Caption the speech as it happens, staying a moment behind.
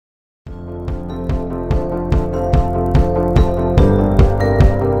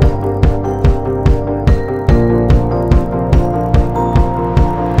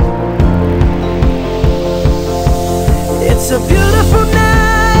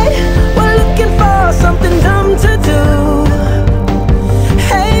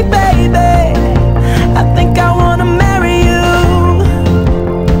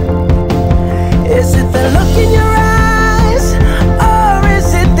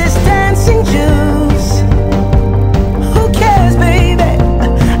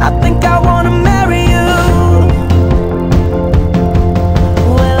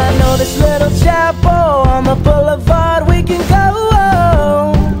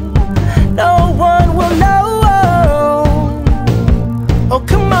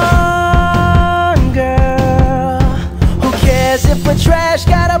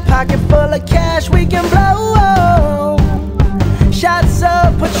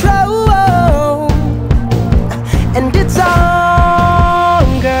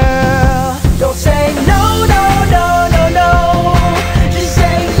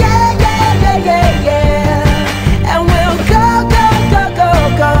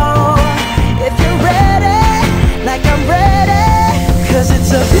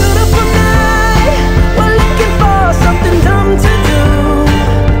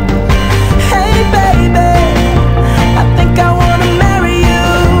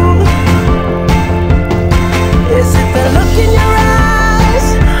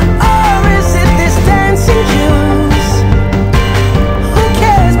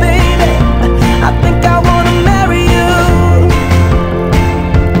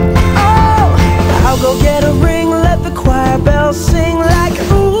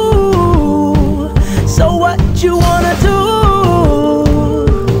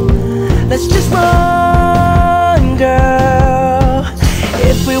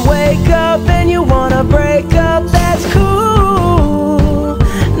you wake up and you wanna break up, that's cool.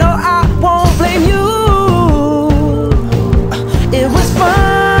 No, I won't blame you. It was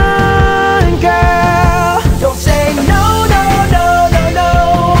fun, girl. Don't say no, no, no, no, no.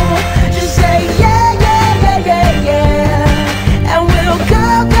 Just say yeah, yeah, yeah, yeah, yeah. And we'll go,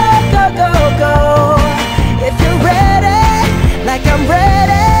 go, go, go, go. If you're ready, like I'm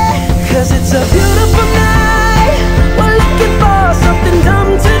ready. 'Cause it's a beautiful night. We're looking for something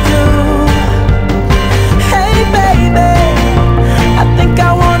dumb to do. Hey baby, I think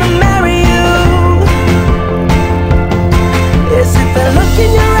I wanna marry you. Is it the look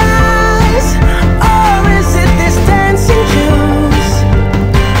in your eyes, or is it this dancing juice?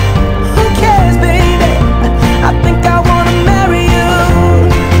 Who cares, baby? I think I wanna marry you.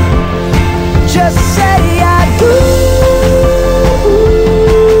 Just say I do.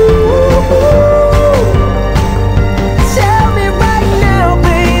 Tell me right now,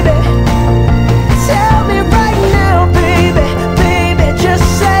 baby. Tell me right now, baby. Baby, just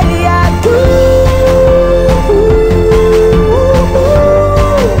say I do.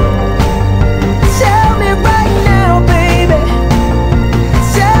 Tell me right now, baby.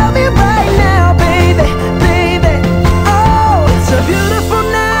 Tell me right now, baby. Baby, oh, it's a beautiful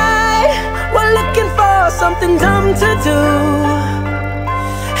night. We're looking for something dumb to do.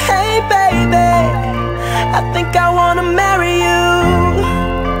 Hey baby, I think I wanna marry you.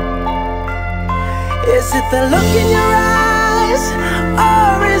 Is it the look in your eyes,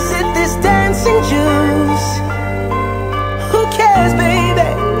 or is it this dancing juice?